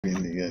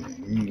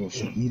Nigga, you gonna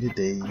shoot me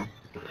today?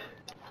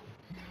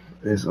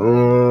 It's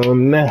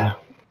now.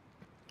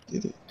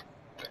 Get it?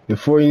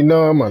 Before you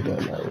know, I'm about to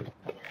have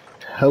like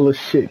hella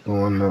shit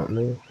going on,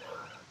 man.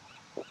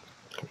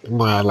 I'm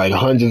gonna have like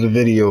hundreds of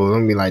videos. I'm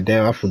gonna be like,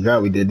 damn, I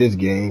forgot we did this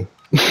game.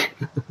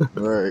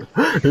 Right.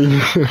 I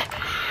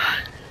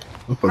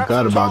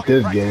forgot about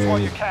this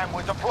game.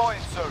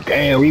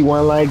 Damn, we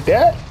won like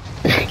that?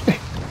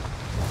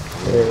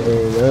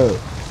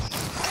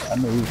 I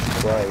know you too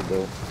quiet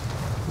though.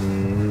 Yeah,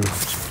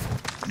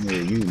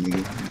 you nigga,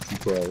 you too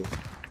quiet.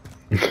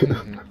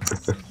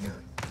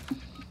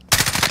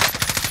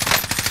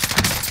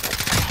 I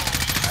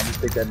just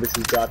think that bitch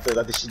who dropped it,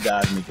 I think she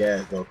died in the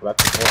gas though, but I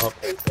took all her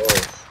face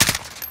off.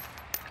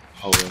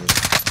 Oh,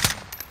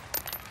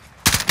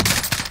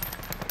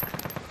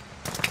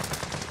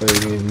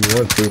 If you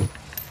want to,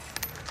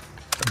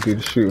 I'll get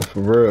the shooting for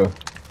real.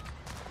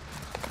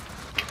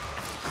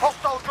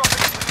 Hostile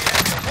dropping into the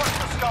area. Watch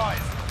the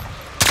skies.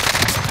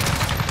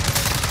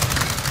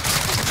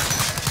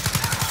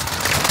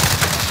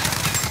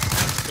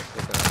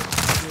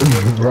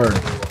 Right.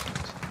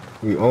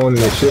 We own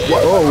this shit.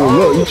 Oh,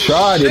 look, you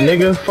tried it,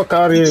 nigga. Fuck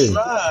out of here. He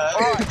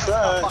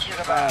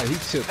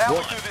took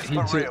one. He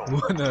took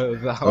one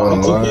of the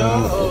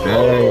Oh,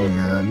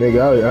 dang,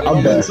 nigga.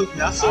 I'm back.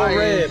 I saw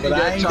red, but I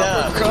ain't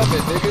died. Coming,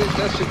 nigga.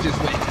 That shit just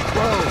went.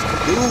 Whoa.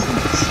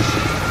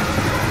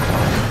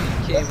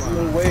 That's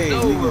no way.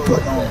 Nigga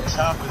put on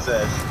chopper's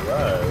ass.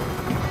 Right.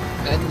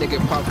 That nigga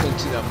popped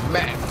into the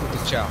map with the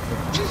chopper.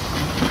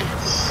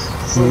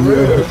 For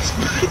real.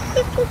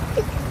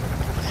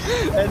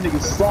 That nigga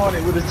spawned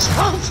it with a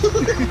chopper.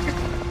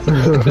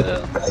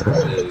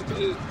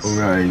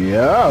 Right,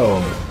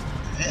 yo.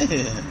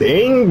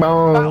 Bing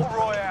bong.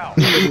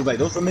 He was like,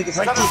 those are niggas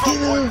like this.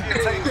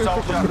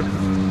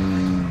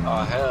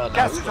 Oh, hell no.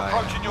 Gas is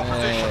approaching your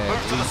position.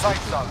 Move to the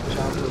safe zone.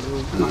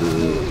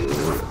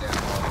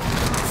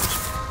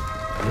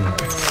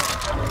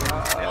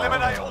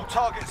 Eliminate all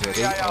targets in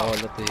the AR. All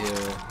up the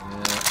hill.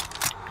 Yeah.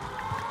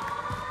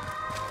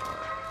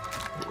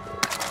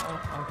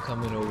 I'm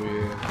coming over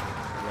here.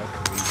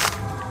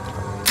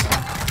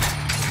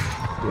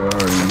 You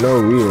already know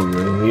we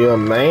over here,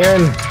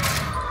 man.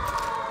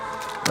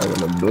 I'm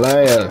gonna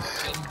blast.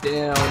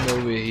 Down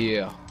over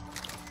here.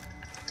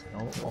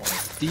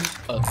 Deep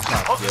up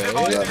top,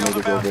 Yeah,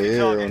 niggas over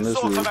here on this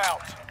roof.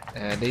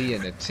 and they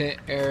in the tent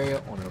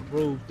area, on the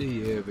roof,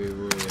 they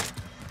everywhere.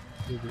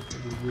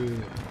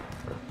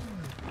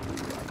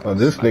 Oh,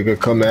 this nigga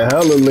coming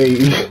hella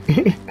late.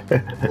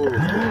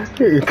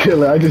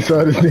 Killer, I just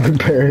saw this nigga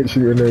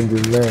parachute and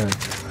just now.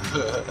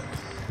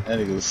 That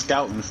nigga was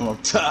scouting from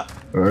up top.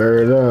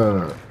 Word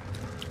up.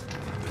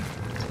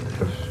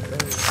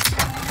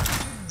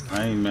 I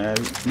ain't mad.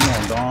 Come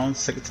on, Dawn.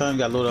 Second time you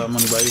got load out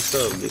money by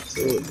yourself. Get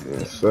to it.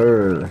 Yes,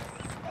 sir.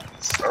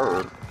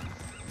 Sir.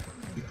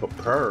 Be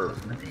prepared.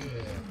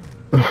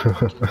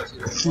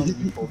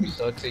 Before we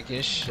start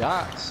taking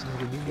shots.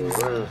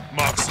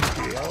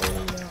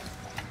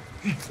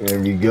 There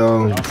we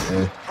go.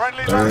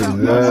 Friendly There's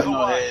laser. that.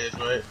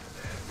 Right?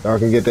 Y'all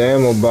can get the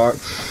ammo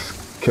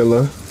box,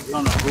 Killer. I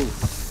don't know who.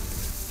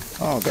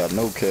 I don't got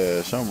no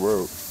cash. I'm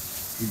broke.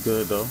 You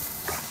good though?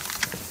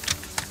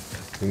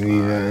 You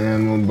need that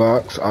ammo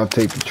box. I'll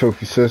take the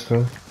trophy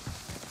system.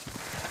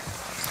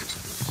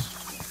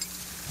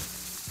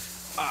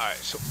 Alright,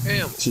 so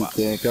ammo She box.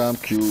 think I'm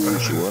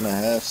cute. She wanna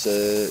have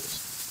sex.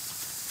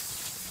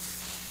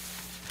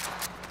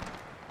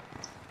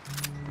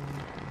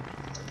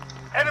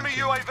 Enemy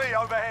UAV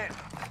overhead.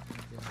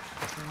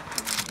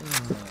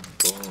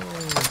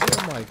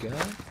 Oh my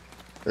god.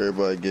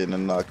 Everybody getting a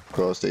knock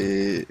across the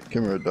head.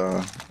 Come here,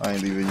 Don. I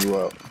ain't leaving you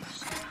out.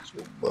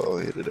 So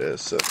bald headed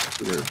ass up.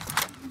 Come here.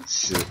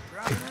 Shit.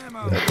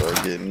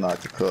 Everybody getting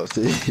knocked across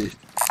the head.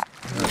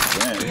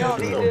 Damn,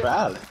 you're so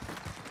violent.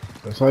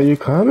 That's how you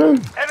coming?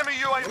 Enemy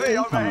UAV Coming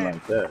overhead.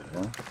 like that,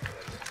 man.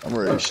 I'm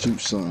ready to shoot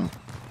some.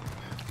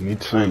 Me I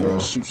too, ain't bro.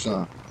 gonna Shoot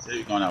some. Say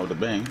you going out with a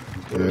bang.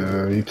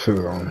 Yeah, me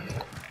too.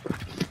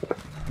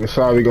 Which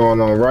side we going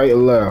on, right or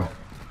left?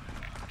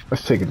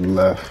 Let's take it to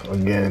left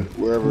again.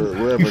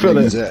 Wherever You feel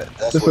niggas it? at.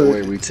 That's This the is-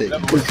 way we take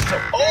it.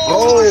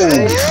 Oh!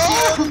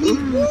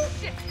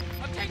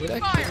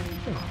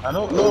 I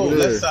don't know. Over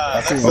there. Left side.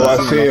 I see Oh, I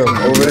see him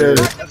over there.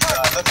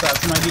 Left side.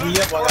 Somebody get me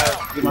up while I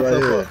get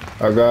myself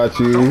up. I got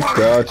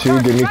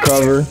you. Give me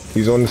cover.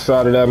 He's on the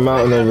side of that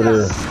mountain over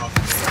there.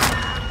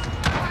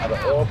 Out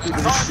of all people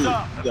to Time's shoot,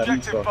 up. you got me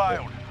Objective fucked up.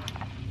 failed.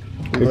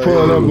 They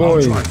pulling up on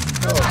you.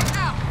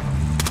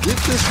 Get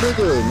this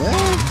nigga,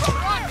 man.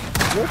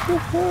 What the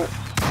fuck?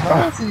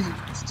 How is he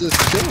just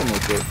killing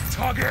us?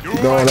 Don't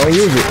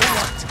use it.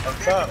 Up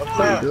top, up top.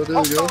 There you go.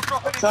 Hostile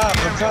dropping into the Up top,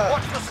 area. up top.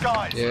 Watch the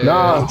skies. Yeah.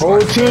 Nah, whole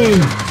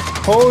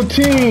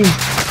team.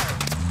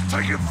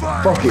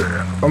 Fuck it.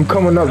 I'm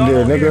coming up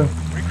there, nigga.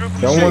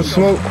 Regroup Y'all want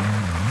smoke?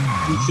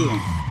 He's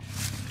shooting.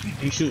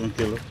 He's shooting,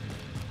 Killer.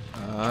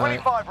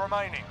 Alright. 25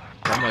 remaining.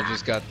 Someone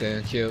just got there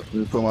and killed. Let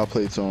me put my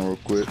plates on real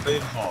quick. Play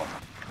them off.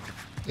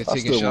 They're I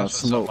taking still want shots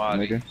from smoke,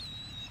 somebody. nigga.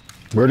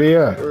 Where they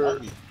at?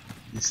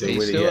 He said, He's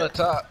where they still at? up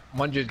top.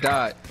 One just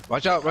died.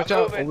 Watch out,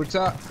 over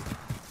top.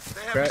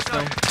 Crack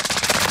them.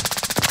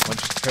 One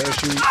just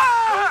parachute.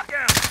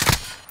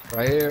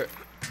 Right here.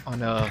 On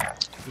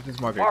what's this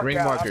marker? Green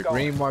marker.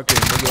 Green marker.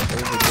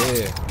 Nigga over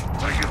there.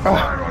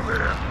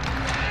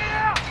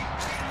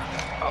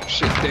 Oh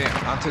shit,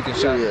 damn. I'm taking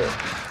shots.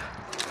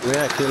 Where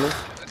at, Killa? I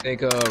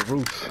think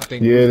roof. I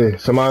think Yeah,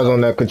 roof. somebody's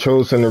on that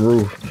control center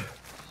roof.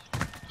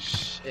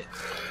 Shit.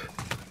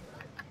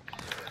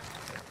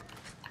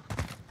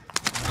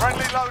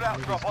 Friendly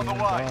loadout drop on the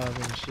way.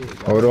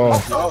 Hold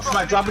on. Oh,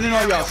 somebody dropping in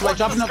on y'all. Somebody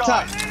dropping up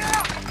top.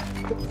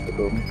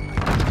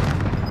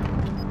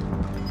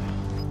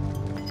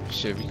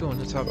 Shit, we going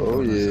to top.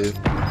 Oh yeah.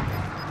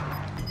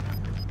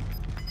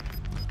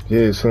 Yeah,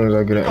 as soon as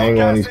I get an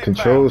angle on these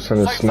control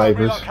center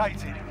snipers.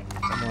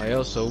 Somebody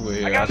else over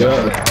here. Yeah.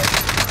 There's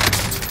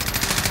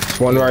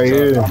one right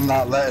here. I'm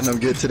not letting them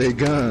get to their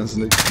guns,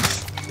 nigga.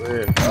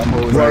 I'm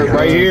over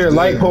Right here,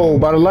 light pole,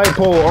 by the light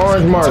pole,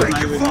 orange mark.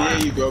 Not even near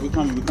you, bro. We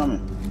coming, we coming.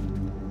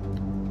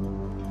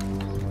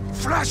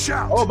 Flash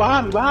out. Oh,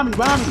 behind me, behind me,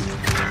 behind me.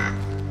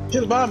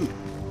 Killa behind me.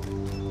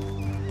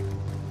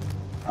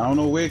 I don't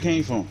know where it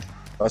came from.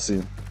 I see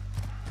him.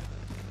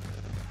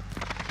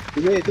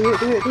 Do it.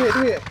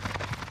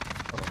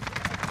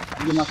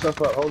 Get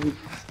myself up. Hold it.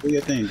 Do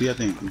your thing.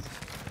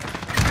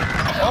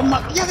 Oh my,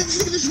 yeah,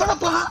 this nigga just run up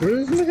behind. Where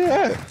is this nigga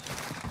at?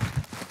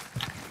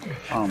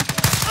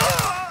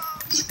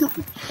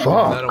 Fuck.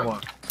 Another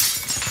one.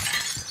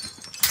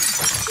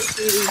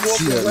 He's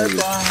walking right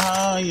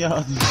behind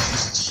y'all.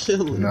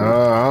 Chilling.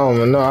 Nah, I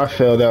don't know. I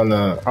fell down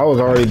the. I was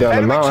already down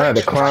the mountain. I had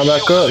to climb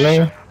back up,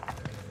 man.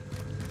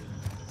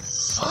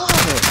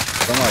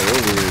 Somebody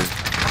over here.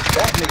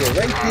 That nigga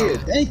right there.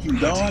 Thank you,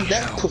 Don.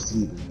 That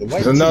pussy nigga. The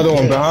white There's another tee,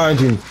 one yeah. behind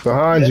you.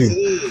 Behind Yes, you.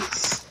 it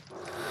is.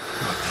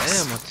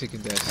 Damn, I'm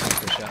taking that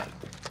super shot.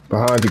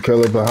 Behind you,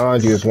 Killa.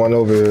 Behind you. There's one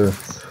over here.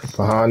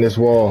 Behind this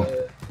wall.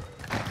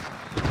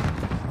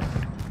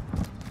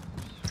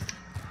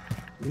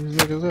 These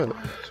niggas at?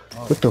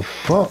 What the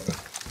fuck?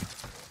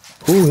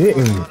 Who hit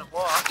me? I'm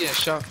getting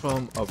shot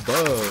from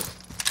above.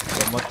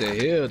 From up the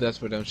hill,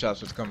 that's where them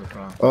shots was coming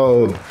from.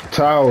 Oh,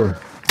 tower.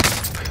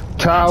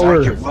 Tower.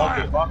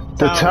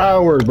 The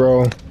tower,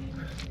 bro.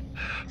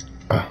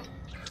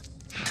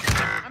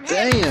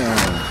 Damn.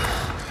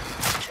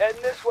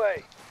 Heading this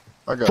way.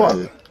 I got Fuck.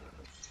 it.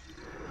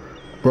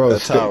 Bro,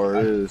 That tower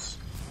is.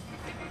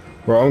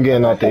 Bro, I'm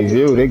getting out their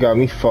view. They got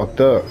me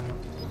fucked up.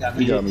 Got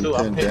me You got hit me too.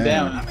 I'm pinned pinned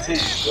down. down in the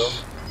tent, bro.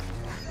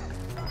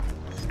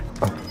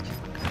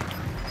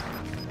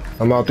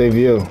 I'm out their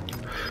view.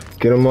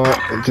 Get them up.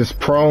 Just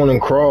prone and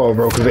crawl,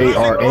 bro, because they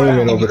are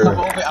aiming over there.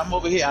 I'm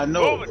over here. I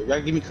know. Y'all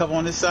give me cover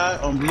on this side,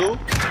 on blue.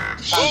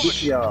 I'll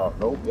get y'all.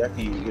 Nope, y'all can't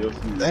even get up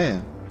to me.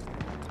 Damn.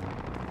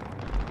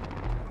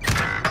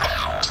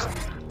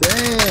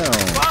 Damn.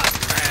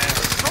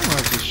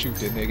 Someone just shoot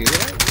that nigga.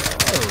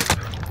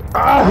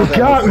 Ah, he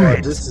got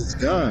me. This is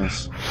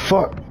guns.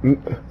 Fuck.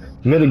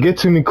 Middle, get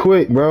to me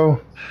quick, bro.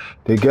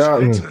 They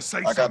got me.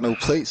 I got no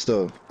plates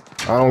though.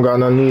 I don't got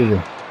none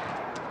either.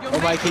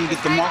 Nobody can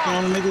get the marking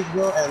on the niggas,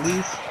 bro, at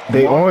least.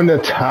 They on the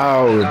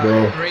tower,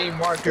 bro. Green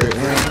marker.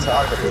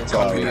 Top of the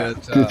tower.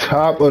 The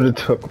top of the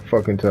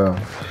fucking tower.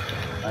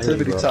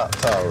 Tippity top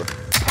tower.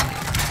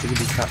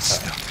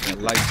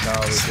 Light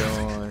tower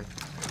going.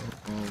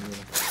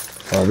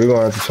 Alright, we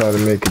gonna have to try to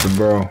make it to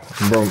bro.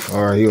 Bro,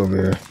 alright, he over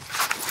here.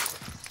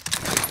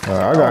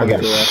 Alright, I gotta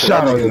get a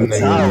shot on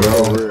this nigga,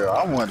 bro.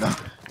 I want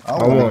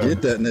to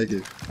get that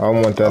nigga. I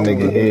want that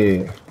nigga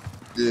head.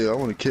 Yeah, I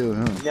want to kill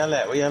him. Where y'all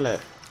at? Where y'all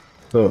at?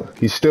 Look,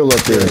 he's still up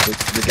there.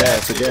 The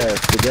gas.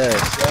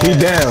 He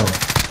down.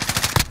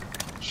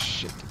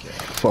 Shit, the gas.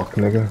 Fuck,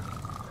 nigga.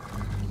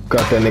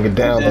 Got that nigga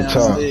down on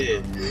top.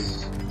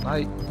 Downstairs.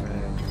 Light,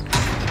 man.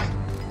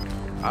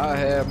 I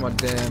have my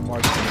damn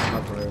marks in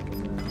my forever,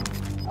 man.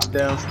 I'm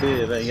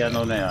downstairs. I ain't got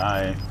no now.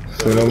 Alright.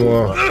 Say no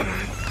more.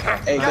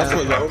 Hey, guess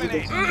what, y'all? You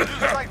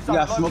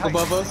got smoke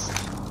above us?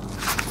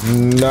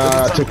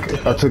 Nah, I took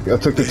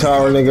the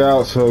tower nigga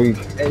out, so we.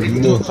 Hey, we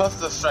can do a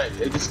cluster strike.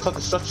 Hey, this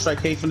cluster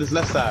strike came from this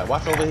left side.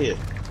 Watch over here.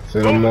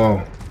 Say no more.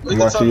 Where's I'm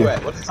the watching tunnel you.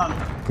 at? What's the tunnel?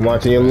 I'm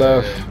watching your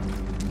left.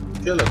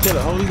 Killa,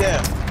 hold me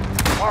down.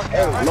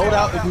 Hey, load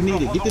out if you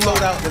need it. Get the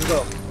load out. Let's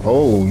go.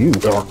 Oh, you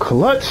are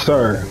clutch,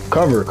 sir.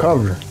 Cover.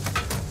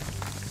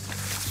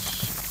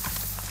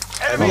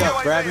 Hurry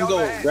up. Grab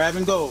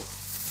and go.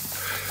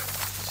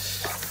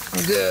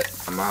 I'm good.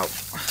 I'm out.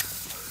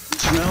 You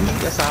smell me?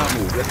 That's how I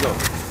move. Let's go.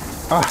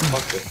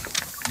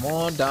 Come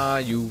on,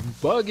 Don. You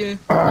bugging.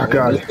 Ah,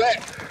 got it.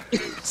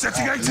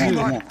 Setting Come 18 on,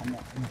 line. come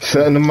on.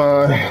 Setting the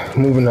mind.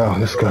 Moving out.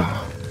 Let's go.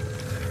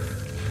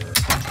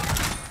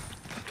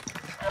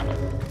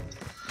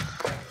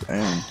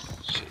 Damn.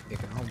 Shit,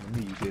 nigga, I'm gonna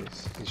need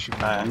this.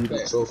 Alright, I need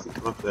that trophy.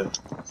 Up there.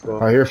 Let's go.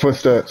 I hear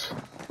footsteps.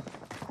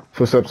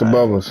 Footsteps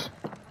above us.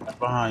 That's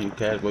behind you,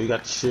 Cash. Boy, you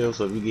got the shield,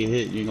 so if you get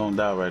hit, you ain't gonna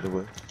die right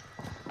away.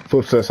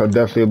 Footsteps are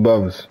definitely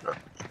above us.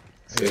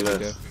 Say Yeah, less.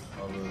 definitely.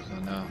 All those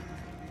are now.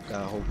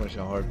 Got a whole bunch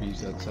of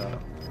heartbeats up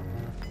top.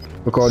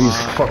 Look all these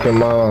fucking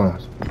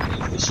moms.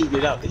 They shooting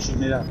it out.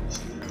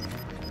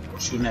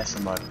 shooting at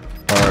somebody.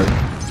 Alright.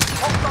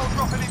 Hostiles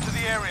dropping into the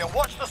area.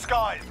 Watch the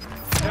skies.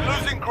 They're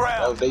losing Oh,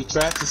 ground. they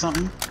tracks or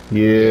something?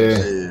 Yeah.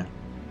 Yeah.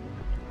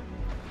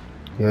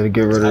 You gotta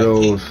get rid of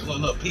those.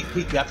 Look, peek.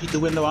 I peek the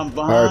window. I'm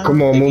behind. Alright,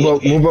 come on,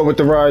 move up with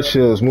the ride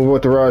shields. Move up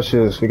with the ride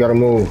shields. We gotta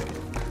move.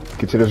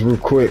 Get to this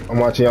roof quick. I'm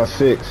watching y'all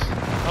 6.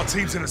 Our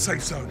team's in a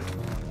safe zone.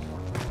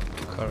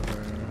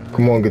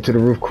 Come on, get to the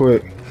roof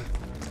quick.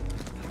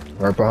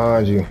 Right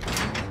behind you.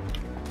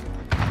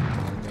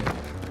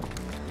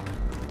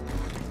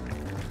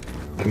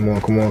 Come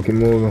on, keep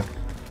moving.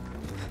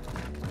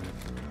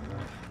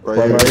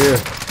 Right here.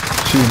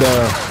 She's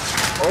down.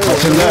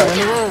 Watch your left.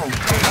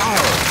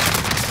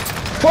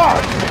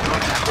 Fuck!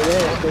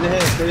 Stay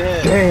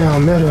ahead.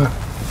 Damn, nigga.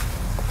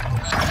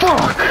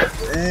 Fuck!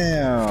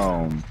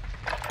 Damn.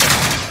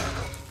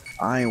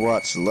 I ain't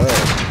watched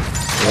left.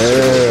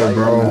 Yeah,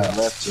 bro.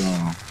 Left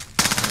zone.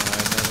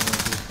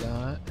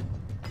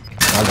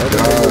 I He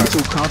was too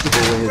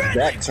comfortable with his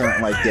back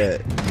turned like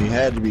that. He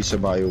had to be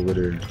somebody over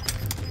there.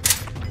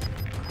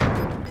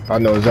 I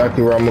know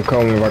exactly where I'm gonna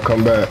come if I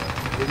come back.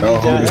 I'm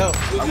going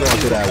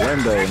to that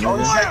window, Oh, nigga. you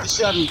had to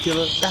shot me,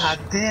 Killa. God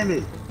damn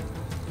it.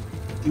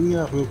 Give me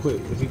up real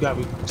quick. If you got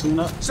me, tune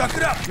up. Suck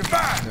it up. You're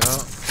fine.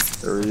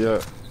 Hurry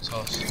up.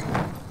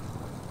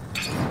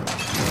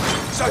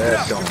 Suck it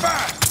up. You're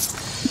fine.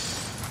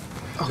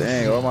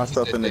 Dang, all my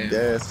stuff in the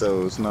gas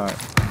though. It's not.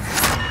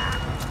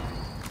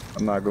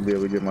 I'm not gonna be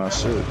able to get my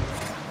shit.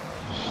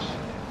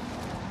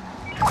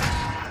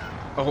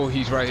 Oh,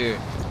 he's right here.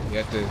 He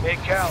at the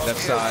left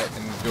side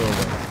in the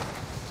doorway.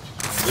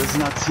 This is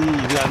not team.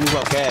 You gotta move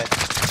up fast.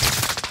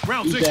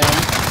 He's down.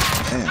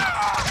 Damn.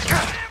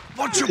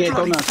 You can't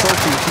go now. Come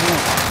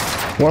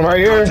on. One right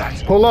here.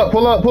 Pull up.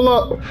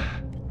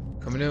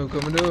 Coming in.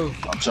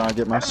 I'm trying to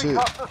get my shit.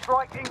 Cluster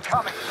strike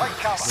incoming. Take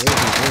cover.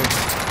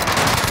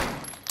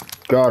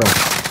 Got him.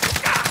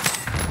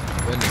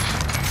 Finish.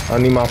 I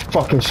need my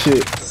fucking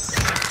shit.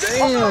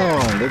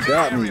 Damn, they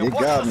got me.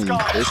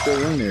 They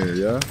still in there,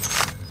 yeah.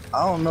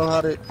 I don't know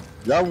how they.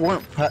 Y'all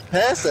went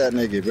past that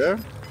nigga, bro.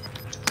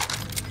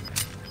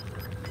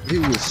 He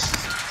was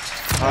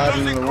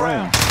hiding in the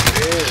room.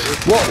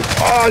 Whoa!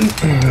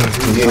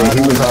 Yeah, he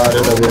was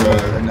hiding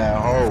in that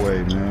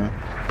hallway, man.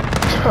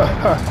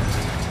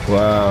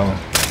 Wow.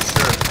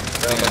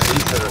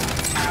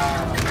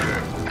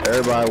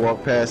 Everybody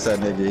walked past that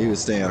nigga. He was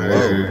staying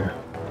low.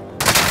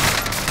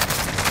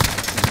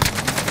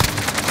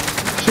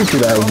 Shoot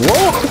through that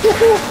wall.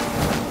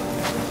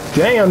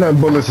 Damn, that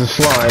bullets is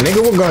flying.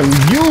 Nigga, what gun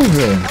you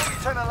using?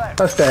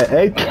 That's that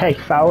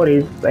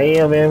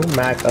AK-47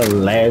 Mac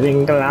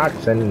 11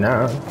 Glocks and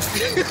now.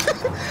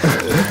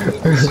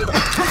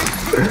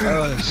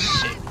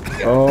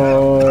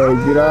 Oh,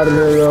 get out of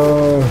there,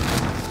 yo.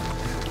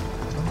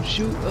 Don't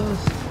shoot us.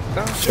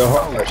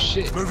 Oh,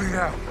 shit. Moving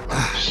out.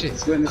 Shit.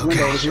 Let's win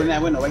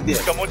that window right there.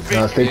 Someone's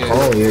Nah, been stay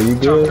calm. Yeah, you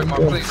good. Put my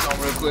plates on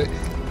real quick.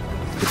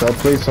 Get that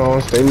plates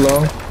on. Stay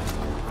low.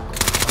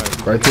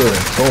 Right there.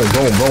 Boom.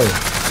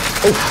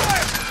 Oh,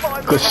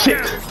 good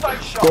shit.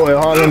 Go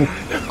ahead,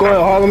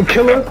 Harlem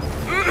Killa.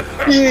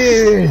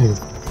 Yeah.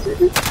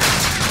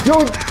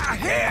 Yo.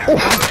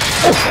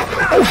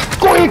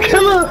 Go ahead,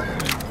 Killa.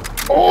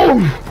 Oh.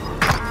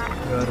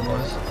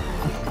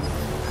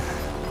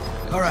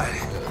 All right.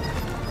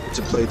 Put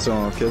your plates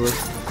on, Killa.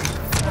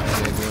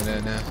 They're doing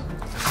that now.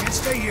 Can't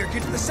stay here.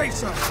 Get to the safe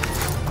zone.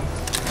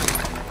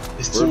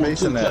 It's Where 2-2,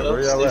 Mason at? Killa.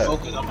 Where y'all Stay at?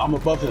 focused. I'm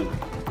above him.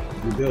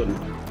 We're building.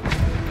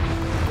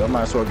 Y'all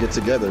might as well get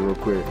together real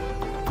quick.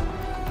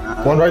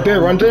 One right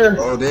there.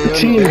 Oh, there.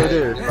 Team. By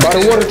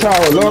the water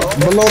tower. Look,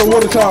 below the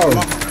water tower.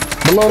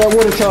 Below that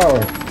water tower.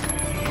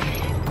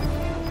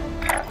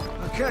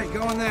 Okay,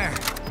 go in there.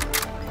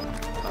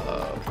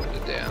 Put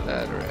it down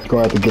that right.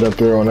 Gonna have to get up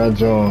there on that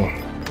John.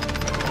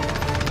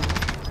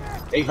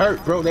 They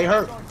hurt, bro. They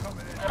hurt.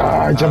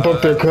 Ah, jump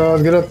up there,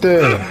 cuz. Get up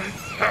there.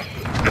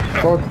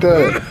 Fuck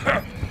that.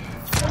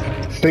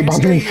 Stay by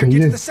me, Get to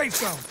yeah. the safe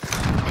zone.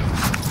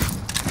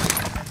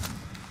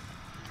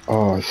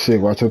 Oh shit,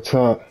 watch your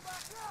top.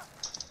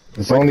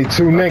 It's only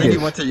 2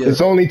 niggas.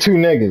 It's only 2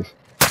 niggas.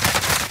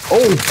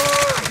 Oh!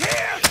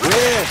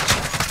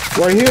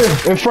 Right here,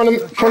 in front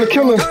of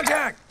Killa.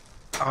 Contact.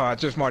 Oh, I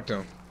just marked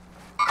him.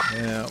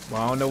 Yeah,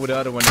 well, I don't know where the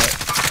other one at.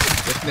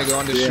 This nigga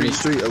on the He in the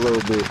street. street a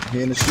little bit.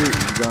 He in the street.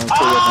 He's gonna stay up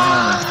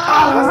behind.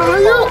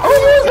 Oh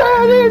my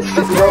god,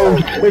 bro.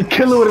 Wait,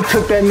 Killa would've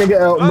took that nigga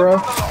out, bro.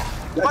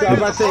 That's what I was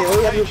about to say.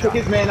 Oh, you took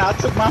his man out. I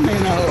took my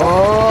man out.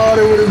 Oh,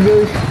 they would've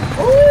been.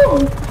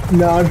 Oh!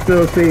 No, I'm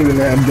still saving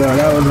that, bro.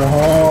 That was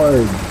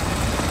hard.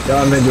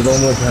 Y'all niggas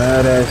almost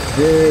had that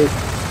shit.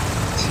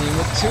 Team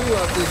of 2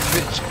 out this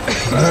bitch.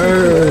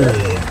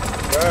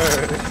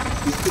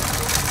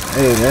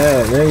 Hey,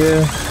 that nigga.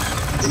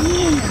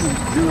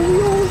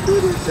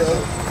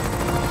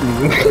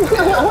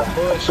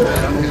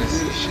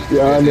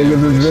 Y'all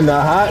niggas is in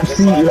the hot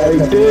seat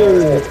right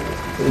there.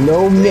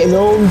 No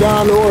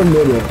down or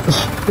middle.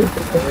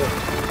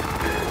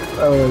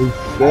 Oh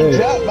I shit.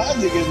 dropped my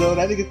nigga though.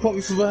 That nigga caught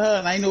me from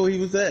behind. I didn't know where he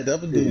was at. The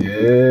other dude.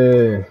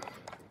 Yeah.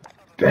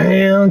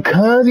 Damn,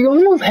 cuz you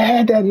almost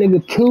had that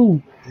nigga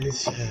too.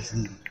 This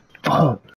shit. Fuck.